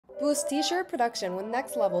Boost t-shirt production with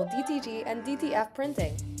next-level DTG and DTF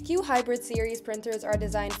printing. Q Hybrid Series printers are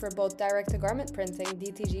designed for both direct-to-garment printing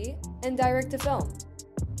 (DTG) and direct-to-film.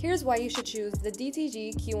 Here's why you should choose the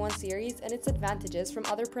DTG Q1 Series and its advantages from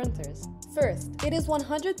other printers. First, it is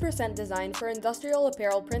 100% designed for industrial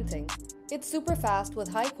apparel printing. It's super fast with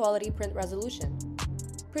high-quality print resolution.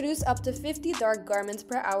 Produce up to 50 dark garments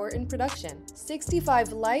per hour in production,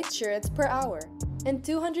 65 light shirts per hour, and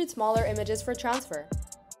 200 smaller images for transfer.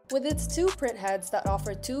 With its two print heads that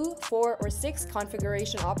offer 2, 4, or 6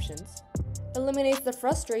 configuration options, eliminates the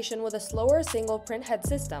frustration with a slower single print head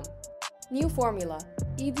system. New formula: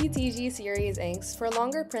 DTG Series inks for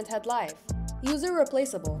longer print head life. User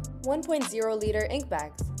replaceable 1.0-liter ink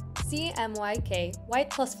bags. CMYK White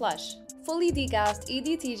Plus Flush. Fully degassed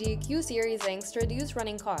DTG Q Series inks to reduce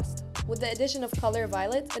running cost, with the addition of color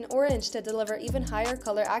violet and orange to deliver even higher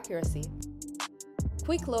color accuracy.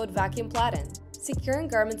 Quick load vacuum platen, securing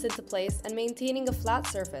garments into place and maintaining a flat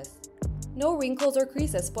surface. No wrinkles or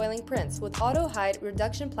creases spoiling prints with auto height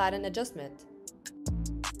reduction platen adjustment.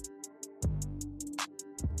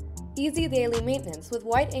 Easy daily maintenance with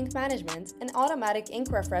white ink management and automatic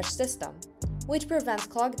ink refresh system, which prevents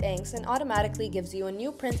clogged inks and automatically gives you a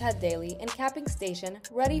new print head daily and capping station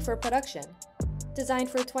ready for production. Designed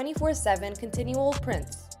for 24/7 continual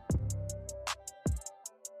prints.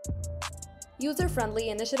 User-friendly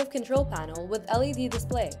initiative control panel with LED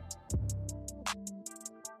display.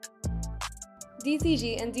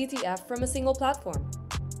 DTG and DTF from a single platform.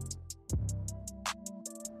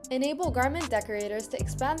 Enable garment decorators to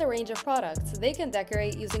expand the range of products they can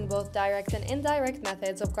decorate using both direct and indirect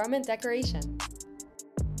methods of garment decoration.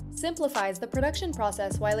 Simplifies the production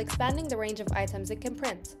process while expanding the range of items it can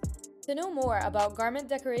print. To know more about garment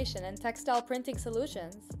decoration and textile printing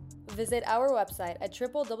solutions, visit our website at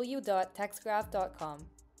www.texgraff.com.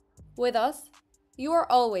 With us, you are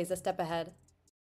always a step ahead.